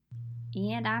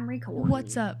And I'm recording.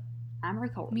 What's up? I'm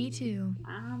recording. Me too.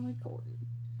 I'm recording.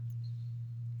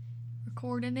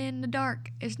 Recording in the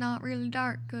dark. It's not really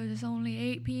dark because it's only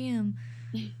 8 p.m.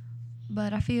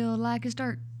 But I feel like it's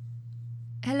dark.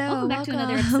 Hello, Welcome back to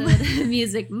another episode of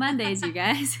Music Mondays, you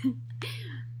guys.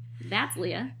 That's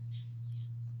Leah.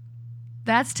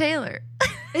 That's Taylor.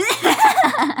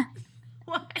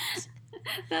 What?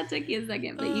 That took you a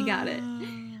second, but you got it.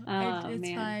 It's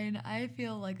fine. I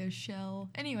feel like a shell.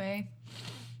 Anyway.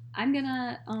 I'm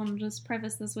gonna just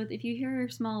preface this with, if you hear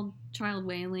small child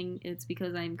wailing, it's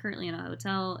because I'm currently in a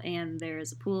hotel and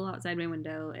there's a pool outside my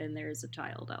window and there's a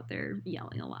child out there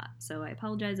yelling a lot. So I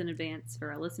apologize in advance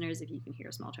for our listeners if you can hear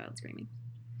a small child screaming.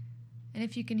 And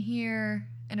if you can hear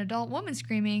an adult woman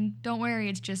screaming, don't worry,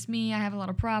 it's just me. I have a lot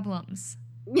of problems.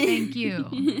 Thank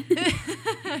you.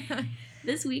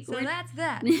 This week, so that's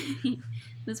that.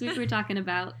 This week we're talking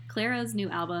about Clairo's new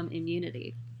album,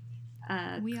 Immunity.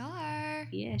 We are.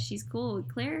 Yeah, she's cool.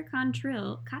 Claire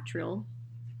Cottrill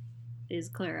is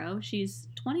Clairo. She's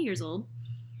 20 years old.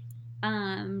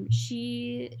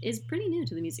 She is pretty new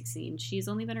to the music scene. She's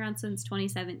only been around since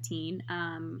 2017.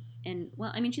 And,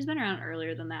 well, I mean, she's been around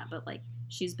earlier than that, but, like,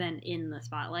 she's been in the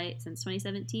spotlight since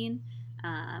 2017.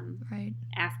 Right.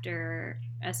 After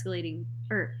escalating,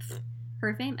 her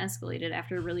fame escalated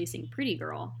after releasing Pretty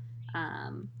Girl,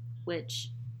 which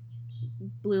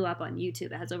blew up on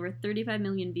YouTube. It has over 35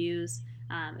 million views.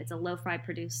 It's a lo-fi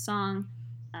produced song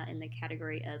in the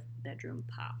category of bedroom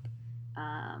pop.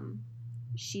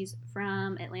 She's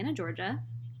from Atlanta, Georgia,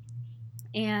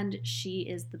 and she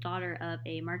is the daughter of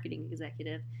a marketing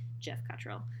executive, Jeff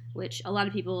Cottrill, which a lot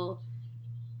of people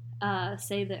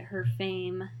say that her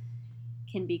fame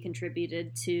can be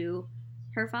contributed to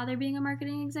her father being a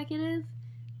marketing executive,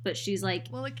 but she's like,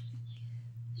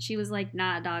 she was like,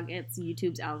 nah, dog, it's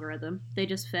YouTube's algorithm. They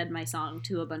just fed my song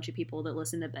to a bunch of people that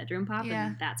listen to bedroom pop,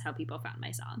 and that's how people found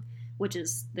my song, which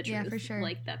is the truth. Yeah, for sure.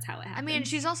 Like, that's how it happened. I mean,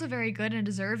 she's also very good and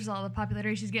deserves all the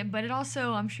popularity she's getting, but it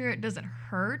also, I'm sure it doesn't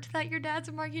hurt that your dad's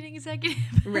a marketing executive.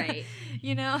 Right.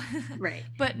 You know? Right.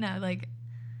 But no, like,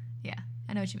 yeah,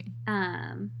 I know what you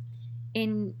mean.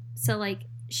 And so, like,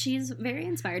 she's very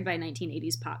inspired by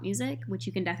 1980s pop music, which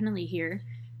you can definitely hear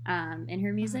in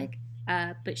her music.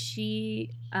 But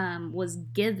she was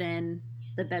given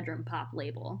the bedroom pop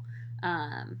label,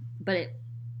 but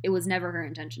it was never her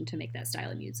intention to make that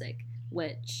style of music,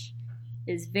 which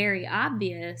is very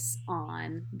obvious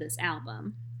on this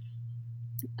album.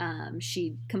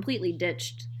 She completely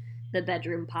ditched the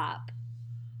bedroom pop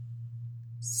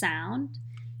sound.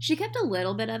 She kept a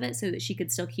little bit of it so that she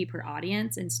could still keep her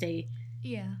audience and stay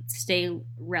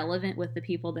relevant with the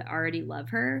people that already love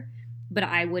her. But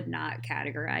I would not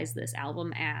categorize this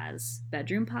album as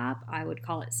bedroom pop. I would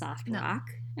call it soft rock,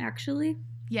 actually.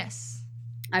 Yes.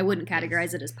 I wouldn't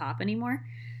categorize it as pop anymore.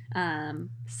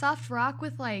 Soft rock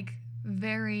with, like,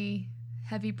 very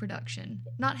heavy production.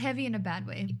 Not heavy in a bad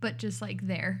way, but just, like,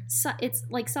 there. So it's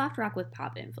like soft rock with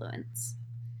pop influence.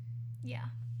 Yeah.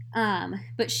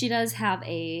 But she does have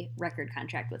a record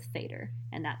contract with Fader,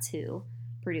 and that's who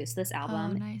produced this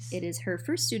album. Oh, nice. It is her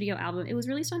first studio album. It was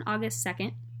released on August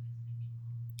 2nd.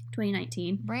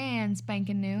 2019. Brand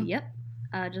spanking new. Yep.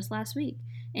 Just last week.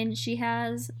 And she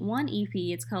has one EP.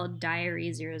 It's called Diary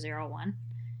 001.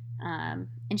 And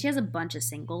she has a bunch of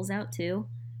singles out too.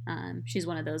 She's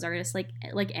one of those artists,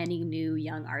 like any new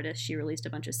young artist, she released a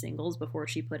bunch of singles before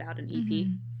she put out an EP.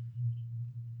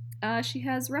 Mm-hmm. She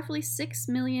has roughly 6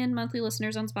 million monthly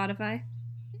listeners on Spotify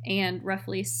and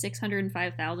roughly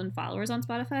 605,000 followers on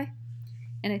Spotify.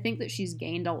 And I think that she's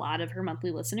gained a lot of her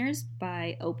monthly listeners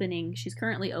by she's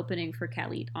currently opening for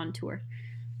Khalid on tour.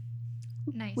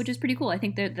 Nice. Which is pretty cool. I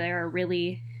think that they're a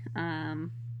really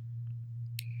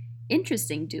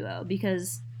interesting duo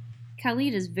because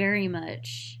Khalid is very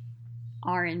much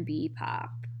R&B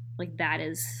pop. Like, that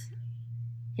is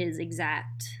his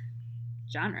exact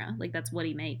genre. Like, that's what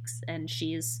he makes. And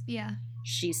she's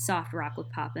soft rock with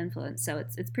pop influence. So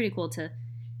it's pretty cool to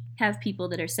have people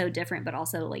that are so different but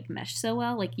also, like, mesh so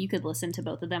well. Like, you could listen to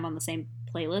both of them on the same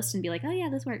playlist and be like, oh yeah,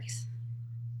 this works.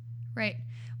 Right.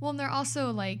 Well, and they're also,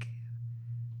 like,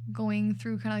 going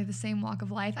through kind of like the same walk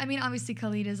of life. I mean, obviously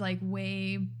Khalid is, like,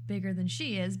 way bigger than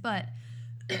she is, but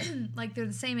like, they're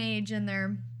the same age and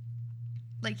they're,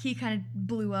 like, he kind of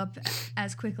blew up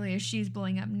as quickly as she's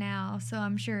blowing up now, so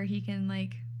I'm sure he can,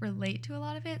 like, relate to a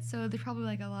lot of it. So there's probably,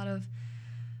 like, a lot of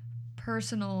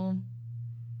personal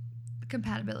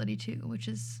compatibility too, which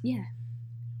is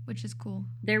cool.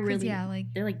 They're really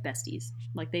they're like besties.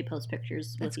 Like, they post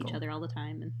pictures with each other all the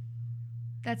time, and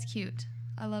that's cute.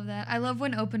 I love that. I love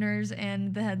when openers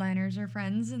and the headliners are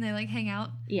friends and they, like, hang out.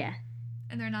 Yeah.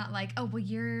 And they're not like, oh, well,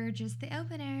 you're just the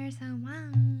opener, so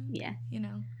wow. Yeah. You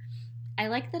know? I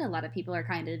like that a lot of people are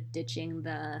kind of ditching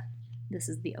this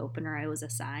is the opener I was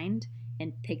assigned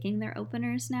and picking their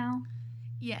openers now.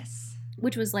 Yes.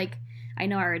 Which was like, I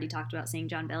know I already talked about seeing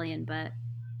John Bellion, but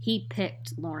he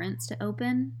picked Lawrence to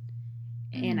open.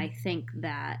 Mm-hmm. And I think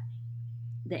that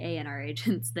the A&R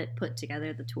agents that put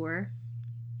together the tour,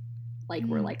 like,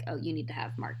 were like, oh, you need to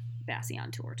have Mark Bassey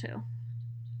on tour too.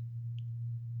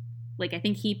 Like, I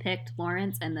think he picked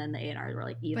Lawrence, and then the A&R were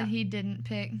like, but he didn't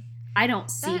pick. I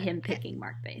don't see him picking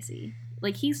Mark Bassey.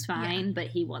 Like, he's fine, but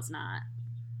he was not.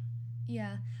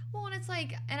 Yeah. Well, and it's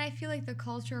like, and I feel like the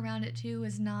culture around it too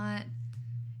is not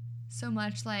so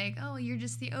much like, oh, you're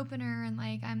just the opener and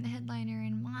like I'm the headliner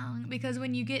and wow. Because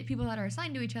when you get people that are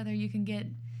assigned to each other, you can get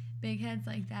big heads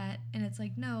like that. And it's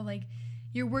like, no, like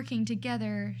you're working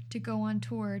together to go on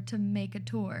tour to make a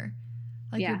tour.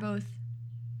 Like you're both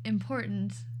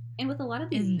important. And with a lot of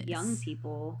these young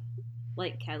people,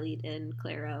 like Kelly and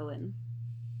Clairo and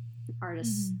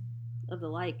artists of the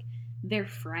like, they're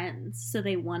friends, so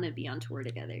they want to be on tour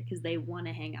together because they want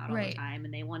to hang out all the time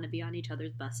and they want to be on each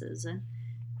other's buses and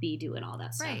be doing all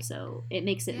that stuff. So it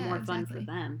makes it more fun for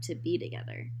them to be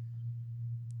together.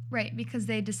 Right, because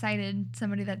they decided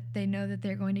somebody that they know that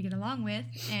they're going to get along with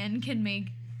and can make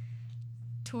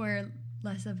tour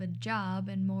less of a job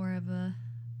and more of a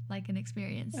like an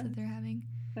experience that they're having.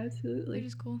 Absolutely. Which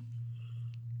is cool.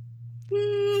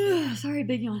 Sorry,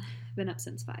 big yawn. Been up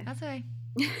since 5. That's okay.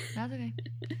 That's okay.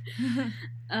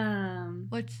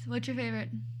 What's your favorite?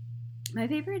 My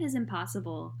favorite is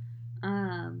Impossible.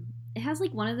 It has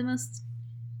like one of the most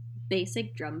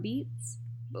basic drum beats,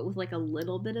 but with like a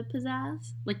little bit of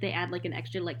pizzazz. Like they add like an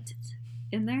extra like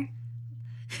in there.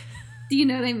 Do you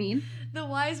know what I mean? The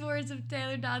wise words of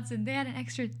Taylor Dodson. They had an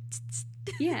extra.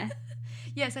 Yeah.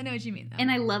 Yes, I know what you mean, though. And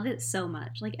I love it so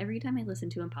much. Like, every time I listen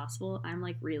to Impossible, I'm,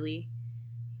 like, really,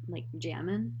 like,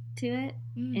 jamming to it.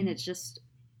 And it's just,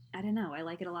 I don't know, I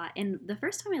like it a lot. And the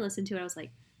first time I listened to it, I was,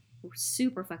 like,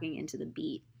 super fucking into the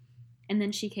beat. And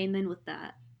then she came in with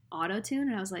that auto-tune,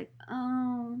 and I was like,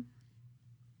 oh.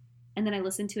 And then I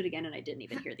listened to it again, and I didn't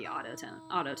even hear the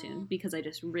auto-tune because I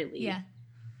just really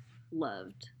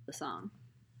loved the song.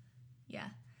 Yeah.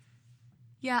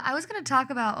 Yeah, I was going to talk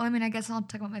about, I guess I'll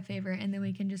talk about my favorite, and then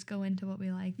we can just go into what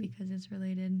we like because it's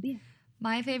related. Yeah.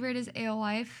 My favorite is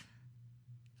Alewife.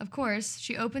 Of course,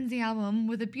 she opens the album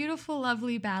with a beautiful,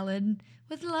 lovely ballad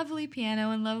with lovely piano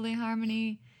and lovely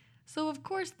harmony. So, of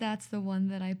course, that's the one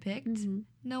that I picked. Mm-hmm.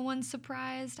 No one's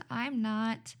surprised. I'm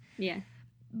not. Yeah.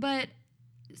 But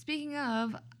speaking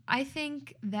of, I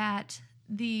think that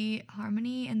the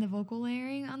harmony and the vocal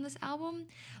layering on this album,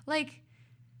 like...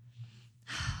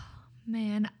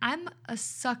 Man, I'm a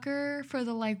sucker for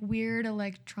the, like, weird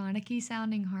electronic-y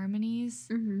sounding harmonies.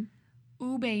 Mm-hmm.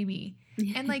 Ooh, baby.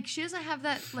 And, like, she doesn't have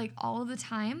that, like, all of the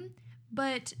time,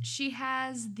 but she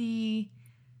has the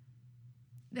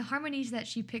harmonies that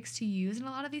she picks to use in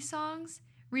a lot of these songs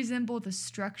resemble the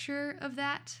structure of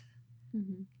that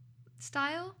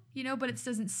style, you know, but it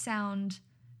doesn't sound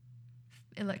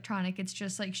electronic. It's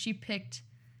just, like, she picked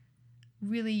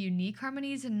really unique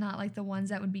harmonies and not like the ones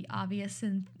that would be obvious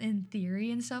in theory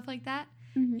and stuff like that,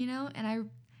 you know? And I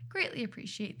greatly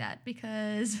appreciate that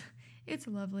because it's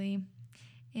lovely.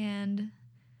 And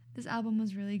this album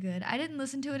was really good. I didn't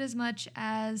listen to it as much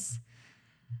as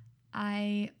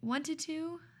I wanted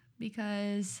to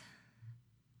because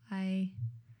I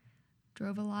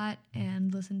drove a lot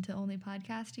and listened to only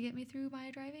podcasts to get me through my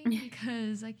driving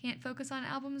because I can't focus on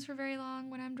albums for very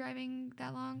long when I'm driving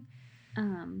that long.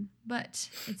 But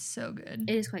it's so good.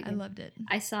 It is quite good. I loved it.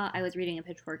 I was reading a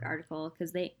Pitchfork article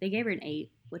because they gave her an 8,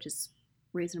 which is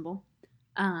reasonable.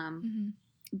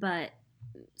 But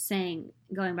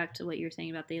going back to what you were saying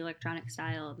about the electronic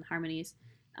style and harmonies,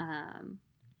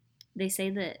 they say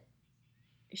that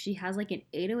she has like an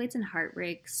 808s and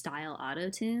Heartbreak style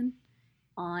auto-tune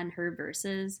on her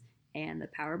verses and the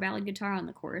power ballad guitar on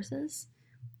the choruses,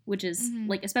 which is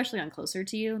like, especially on Closer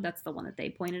to You, that's the one that they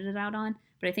pointed it out on.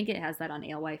 But I think it has that on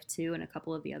Alewife too and a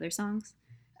couple of the other songs.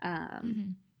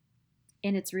 And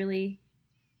it's really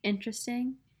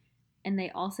interesting. And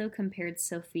they also compared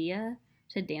Sophia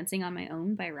to Dancing on My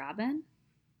Own by Robin.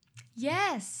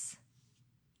 Yes.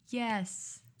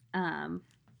 Yes. I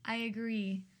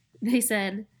agree. They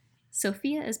said,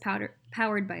 Sophia is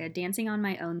powered by a Dancing on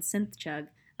My Own synth chug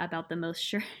about the most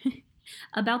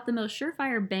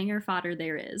surefire banger fodder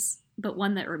there is, but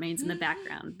one that remains in the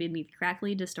background beneath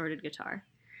crackly, distorted guitar.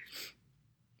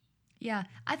 Yeah,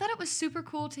 I thought it was super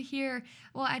cool to hear.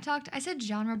 Well, I said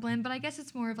genre blend, but I guess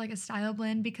it's more of like a style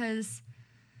blend because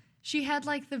she had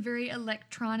like the very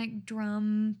electronic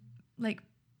drum like,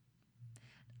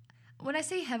 when I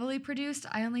say heavily produced,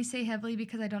 I only say heavily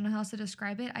because I don't know how else to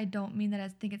describe it. I don't mean that I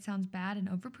think it sounds bad and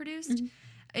overproduced. Mhm.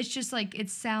 It's just like it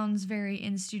sounds very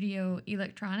in studio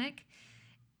electronic.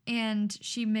 And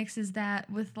she mixes that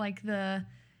with like the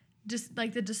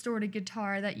distorted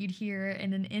guitar that you'd hear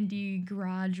in an indie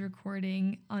garage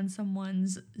recording on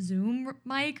someone's Zoom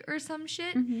mic or some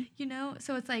shit, Mhm. you know?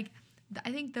 So it's like,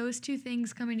 I think those two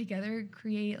things coming together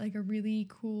create like a really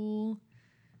cool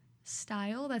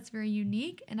style that's very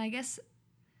unique. And I guess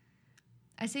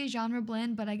I say genre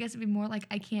blend, but I guess it'd be more like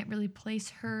I can't really place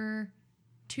her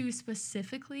too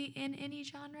specifically in any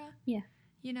genre, Yeah.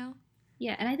 you know?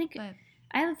 Yeah, and I think But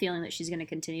I have a feeling that she's going to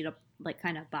continue to like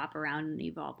kind of bop around and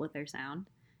evolve with her sound.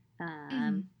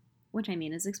 mhm. Which I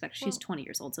mean is expected. She's Well, 20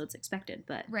 years old, so it's expected.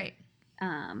 But right.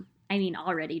 I mean,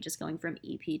 already just going from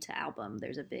EP to album,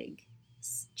 there's a big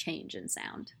change in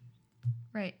sound.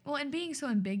 Right. Well, and being so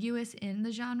ambiguous in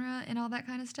the genre and all that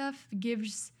kind of stuff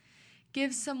gives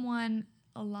someone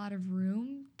a lot of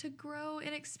room to grow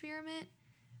and experiment,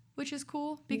 which is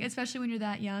cool. Yeah. Especially when you're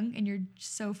that young and you're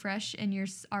so fresh and you're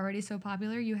already so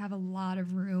popular, you have a lot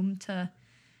of room to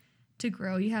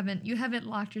grow. You haven't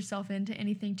locked yourself into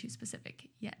anything too specific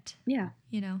yet. Yeah.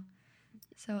 You know.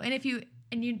 So,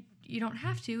 and you don't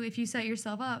have to if you set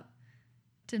yourself up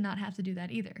to not have to do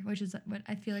that either, which is what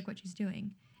I feel like what she's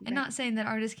doing. And Right. not saying that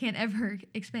artists can't ever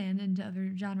expand into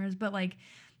other genres, but like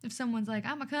if someone's like,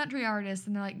 I'm a country artist,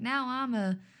 and they're like, now I'm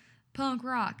a punk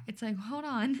rock, it's like, hold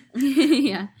on.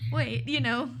 Yeah. Wait, you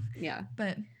know? Yeah.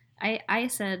 But I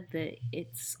said that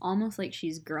it's almost like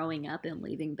she's growing up and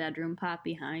leaving bedroom pop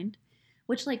behind,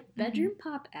 which like bedroom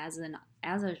pop as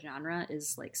a genre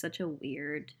is like such a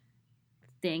weird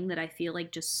thing that I feel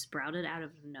like just sprouted out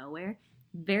of nowhere.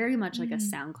 Very much like a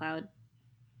SoundCloud,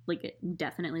 like it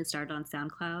definitely started on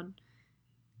SoundCloud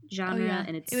genre, oh yeah,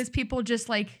 and it's it was people just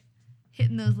like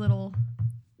hitting those little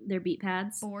their beat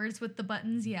pads, boards with the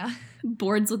buttons. Yeah.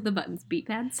 boards with the buttons, beat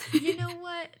pads. You know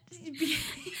what?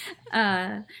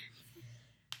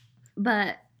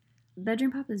 But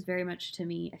bedroom pop is very much to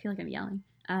me. I feel like I'm yelling.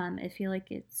 I feel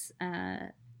like it's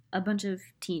a bunch of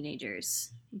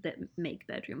teenagers that make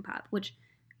bedroom pop, which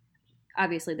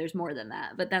obviously there's more than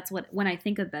that, but that's what when I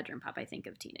think of bedroom pop, I think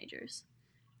of teenagers.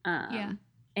 Yeah.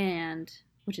 And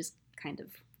which is kind of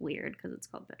weird because it's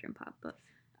called bedroom pop, but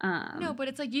No, but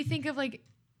it's like you think of like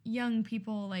young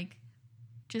people like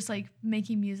just like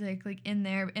making music like in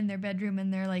their bedroom,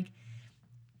 and they're like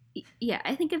yeah,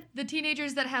 I think of the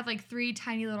teenagers that have like 3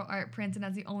 tiny little art prints and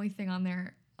that's the only thing on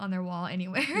their wall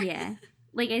anywhere. yeah,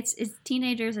 like it's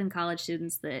teenagers and college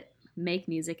students that make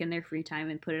music in their free time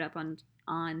and put it up on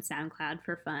SoundCloud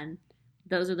for fun.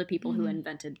 Those are the people who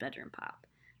invented bedroom pop.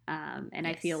 And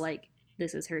I feel like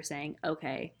this is her saying,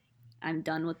 okay, I'm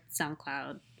done with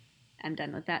SoundCloud. I'm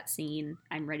done with that scene.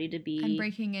 I'm ready to be I'm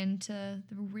breaking into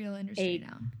the real industry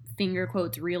now. Finger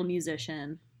quotes, real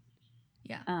musician.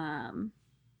 Yeah.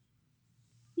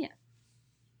 Yeah.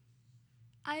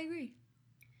 I agree.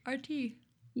 RT.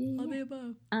 Yeah. All the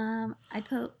above. I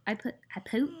put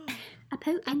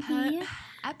in here.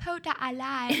 I put that I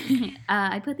like.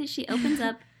 I put that she opens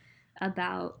up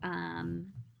about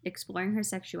exploring her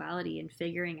sexuality and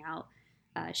figuring out.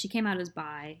 She came out as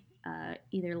bi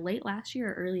either late last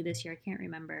year or early this year. I can't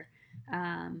remember.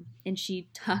 And she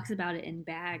talks about it in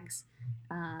Bags.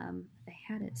 I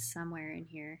had it somewhere in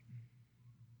here.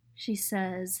 She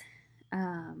says,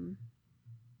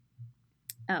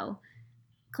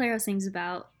 Clairo sings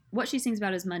about what she sings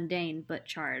about is mundane but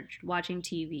charged, watching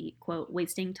TV, quote,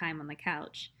 wasting time on the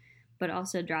couch, but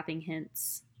also dropping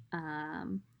hints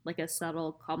like a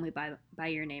subtle call me by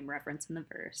your name reference in the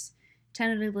verse,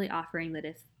 tentatively offering that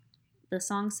if the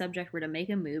song's subject were to make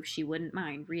a move, she wouldn't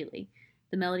mind, really.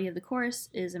 The melody of the chorus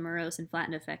is a morose and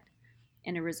flattened effect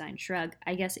and a resigned shrug.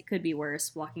 I guess it could be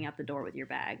worse, walking out the door with your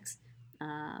bags.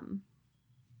 Can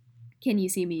you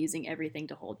see me using everything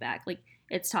to hold back? Like,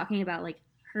 it's talking about, like,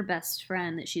 her best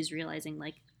friend that she's realizing,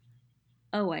 like,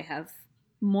 oh, I have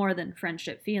more than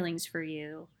friendship feelings for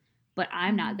you, but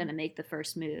I'm not going to make the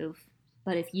first move.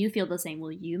 But if you feel the same,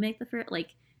 will you make the first?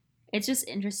 Like, it's just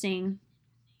interesting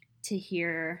to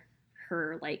hear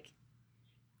her, like,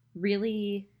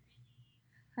 really,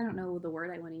 I don't know the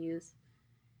word I want to use,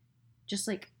 just,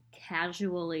 like,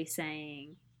 casually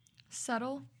saying.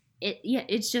 Subtle?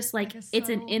 It's just, like it's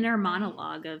an inner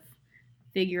monologue of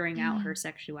figuring out her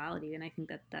sexuality, and I think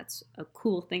that that's a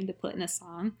cool thing to put in a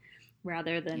song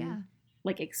rather than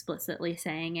like explicitly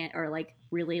saying it or like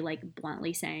really like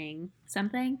bluntly saying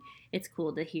something. It's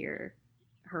cool to hear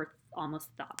her almost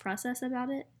thought process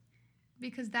about it,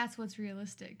 because that's what's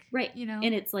realistic, right? You know,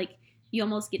 and it's like you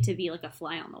almost get to be like a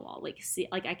fly on the wall. Like, see,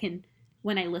 like I can,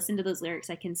 when I listen to those lyrics,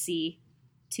 I can see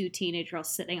two teenage girls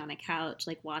sitting on a couch,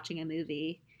 like watching a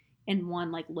movie, and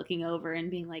one like looking over and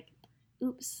being like,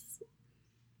 oops,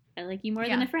 I like you more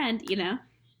than Yeah. a friend, you know?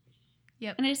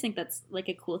 Yep. And I just think that's like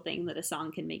a cool thing that a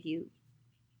song can make you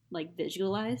like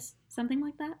visualize something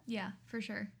like that. Yeah, for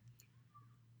sure.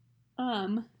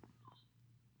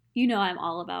 You know I'm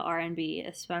all about R&B,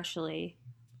 especially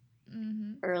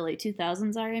Mm-hmm. early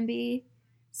 2000s R&B.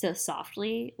 So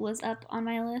Softly was up on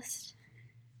my list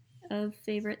of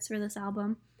favorites for this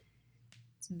album.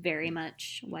 It's very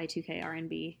much Y2K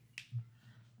R&B.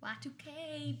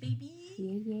 Y2K, baby.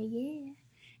 Yeah.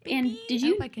 Baby. And did I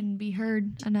hope you I can be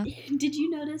heard enough. did you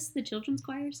notice the children's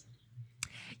choirs?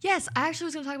 Yes, I actually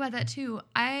was going to talk about that too.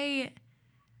 I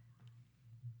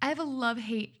have a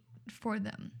love-hate for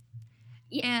them.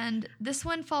 Yeah. And this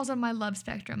one falls on my love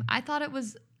spectrum. I thought it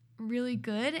was really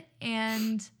good,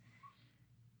 and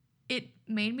it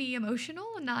made me emotional,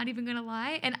 not even going to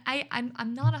lie. And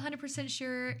I'm not 100%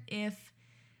 sure if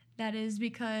that is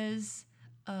because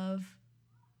of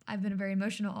I've been very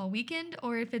emotional all weekend,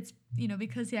 or if it's,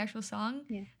 because the actual song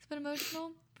has been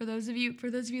emotional. For those of you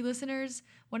listeners,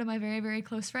 one of my very, very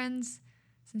close friends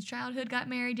since childhood got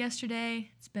married yesterday.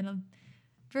 It's been a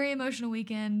very emotional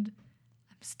weekend.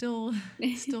 I'm still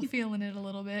feeling it a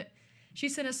little bit. She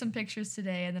sent us some pictures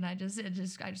today, and then I just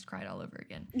cried all over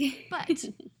again. But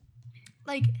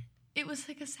like, it was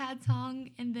like a sad song,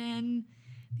 and then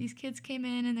these kids came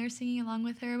in and they're singing along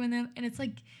with her, and it's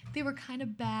like they were kind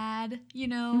of bad,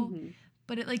 Mm-hmm.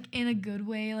 but it like in a good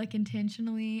way, like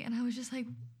intentionally. And I was just like,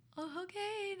 oh,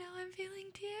 okay, now I'm feeling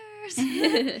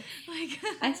tears. Like,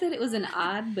 I said it was an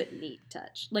odd but neat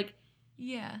touch. Like,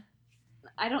 yeah,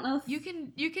 I don't know if you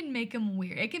can make them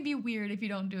weird. It can be weird if you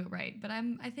don't do it right, but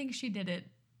I think she did it.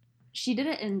 She did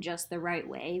it in just the right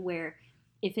way, where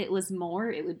if it was more,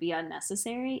 it would be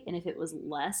unnecessary, and if it was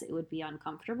less, it would be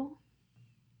uncomfortable.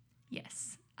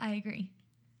 Yes, I agree.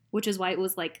 Which is why it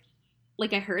was like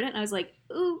I heard it and I was like,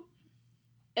 ooh,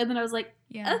 and then I was like,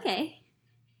 Yeah. okay.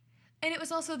 And it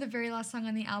was also the very last song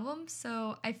on the album,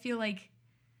 so I feel like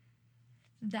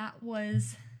that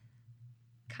was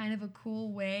kind of a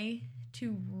cool way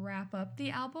to wrap up the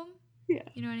album. Yeah.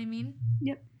 You know what I mean?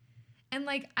 Yep. And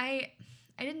like I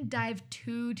didn't dive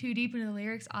too deep into the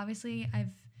lyrics. Obviously, I've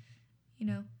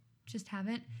just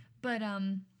haven't. But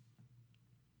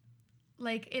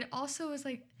like it also was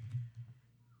like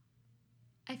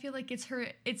I feel like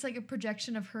it's like a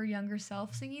projection of her younger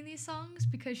self singing these songs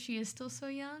because she is still so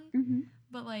young. Mm-hmm.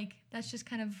 But like that's just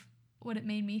kind of what it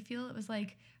made me feel. It was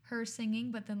like her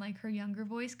singing, but then like her younger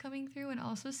voice coming through and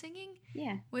also singing.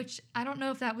 Yeah. Which I don't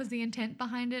know if that was the intent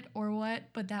behind it or what,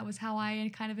 but that was how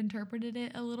I kind of interpreted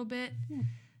it a little bit. Yeah.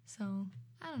 So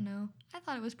I don't know. I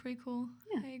thought it was pretty cool.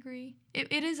 Yeah. I agree.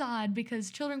 It is odd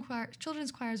because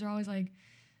children's choirs are always like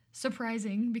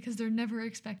surprising because they're never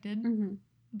expected. Mm-hmm.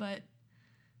 But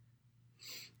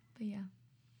yeah.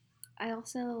 I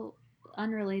also,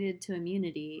 unrelated to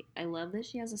Immunity, I love that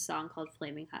she has a song called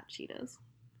Flaming Hot Cheetos.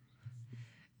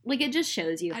 Like, it just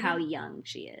shows you how young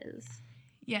she is.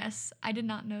 Yes, I did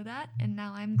not know that, and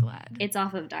now I'm glad. It's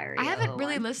off of Diary. I haven't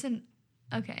really listened.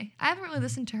 Okay, I haven't really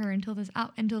listened to her until this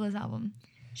album.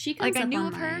 She comes like up I knew on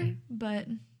of her, but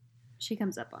she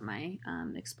comes up on my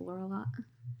Explore a lot.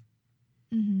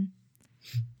 Mm-hmm.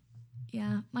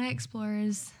 Yeah, my Explorer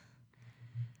is.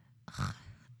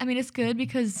 I mean, it's good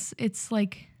because it's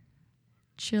like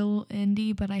chill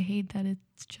indie, but I hate that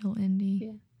it's chill indie.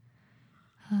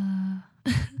 Yeah.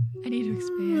 I need to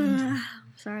expand.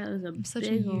 Sorry, that was I'm such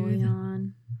big a old youth.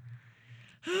 yawn.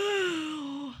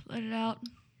 Let it out.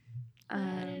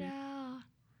 Let it out.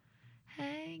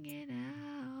 Hanging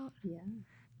out. Yeah.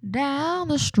 Down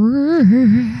the street.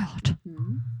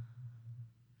 Mm-hmm.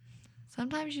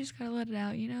 Sometimes you just gotta let it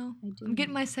out, you know? I do. I'm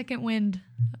getting my second wind.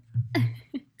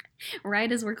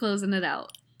 Right as we're closing it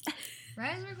out.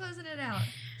 Right as we're closing it out.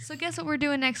 So guess what we're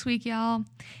doing next week, y'all?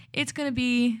 It's gonna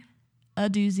be a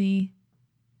doozy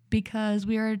because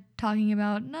we are talking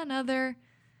about none other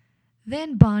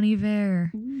than Bon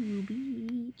Iver. Ooh,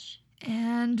 beach.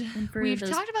 And we've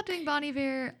talked about doing Bon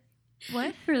Iver.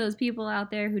 What? For those people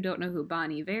out there who don't know who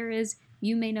Bon Iver is,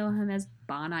 you may know him as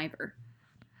Bon Iver.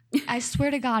 I swear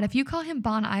to God, if you call him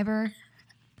Bon Iver,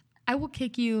 I will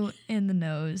kick you in the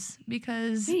nose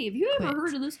because. Hey, have you ever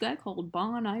heard of this guy called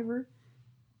Bon Iver?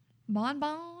 Bon?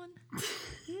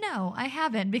 No, I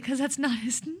haven't because that's not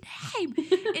his name.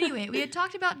 Anyway, we had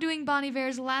talked about doing Bon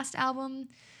Iver's last album.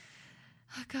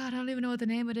 Oh God, I don't even know what the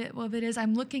name of it is.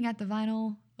 I'm looking at the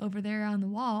vinyl over there on the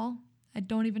wall. I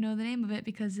don't even know the name of it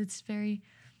because it's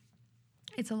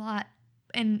a lot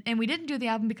and we didn't do the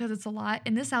album because it's a lot,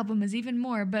 and this album is even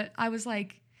more, but I was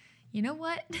like, you know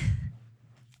what?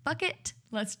 Fuck it.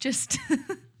 Let's just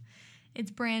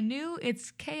it's brand new,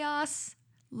 it's chaos.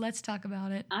 Let's talk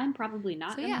about it. I'm probably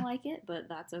not gonna like it, but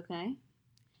that's okay.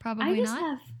 Probably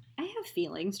not. I have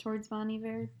feelings towards Bon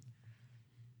Iver.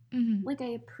 Mm-hmm. Like, I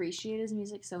appreciate his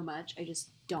music so much, I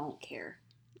just don't care.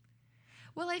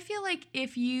 Well, I feel like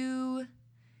if you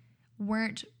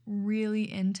weren't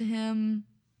really into him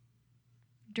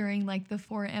during, like, the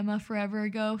For Emma Forever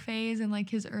Ago phase and, like,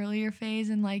 his earlier phase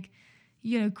and, like,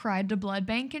 you know, cried to Blood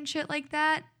Bank and shit like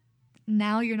that,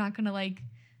 now you're not gonna, like,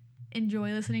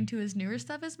 enjoy listening to his newer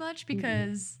stuff as much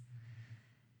because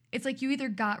it's like you either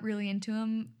got really into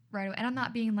him right away, and I'm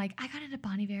not being like, I got into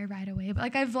Bon Iver right away, but,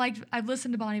 like, I've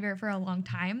listened to Bon Iver for a long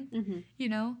time, you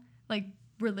know, like,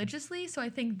 religiously, so I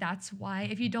think that's why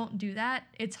if you don't do that,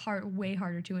 it's way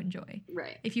harder to enjoy.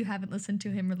 Right. If you haven't listened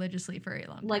to him religiously for a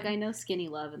long time. Like, I know Skinny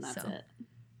Love and that's it.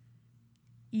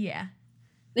 Yeah.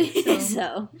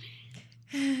 So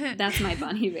that's my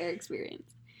Bon Iver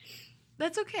experience.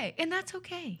 That's okay. And that's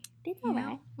okay. It's all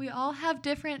right. We all have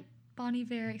different Bon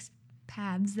Iver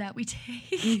paths that we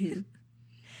take.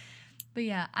 But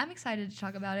yeah, I'm excited to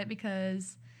talk about it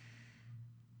because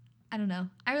I don't know.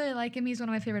 I really like him. He's one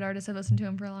of my favorite artists. I've listened to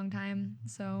him for a long time.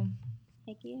 So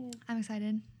heck yeah. I'm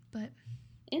excited. But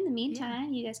in the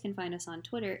meantime, you guys can find us on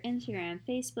Twitter, Instagram,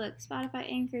 Facebook, Spotify,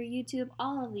 Anchor, YouTube,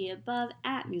 all of the above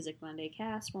at Music Monday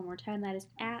Cast. One more time, that is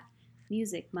at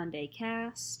Music Monday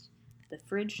Cast. The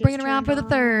fridge just bring it around for the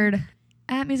third.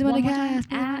 At Music Monday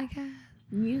Cast. At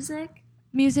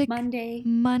Music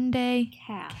Monday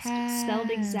Cast. Spelled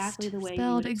exactly the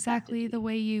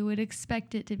way you would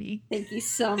expect it to be. Thank you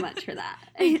so much for that.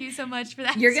 Thank you so much for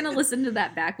that. You're going to listen to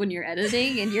that back when you're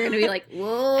editing, and you're going to be like,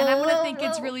 whoa. And I'm going to think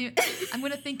I'm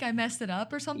going to think I messed it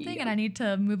up or something, and I need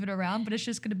to move it around, but it's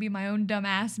just going to be my own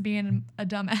dumbass being a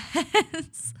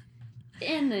dumbass.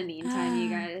 In the meantime, you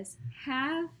guys,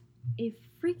 have a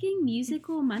freaking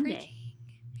musical Monday.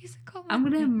 I'm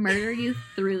going to murder you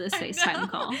through this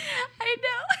FaceTime call. I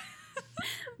know.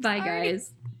 Bye,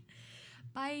 guys.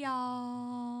 Bye,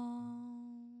 y'all.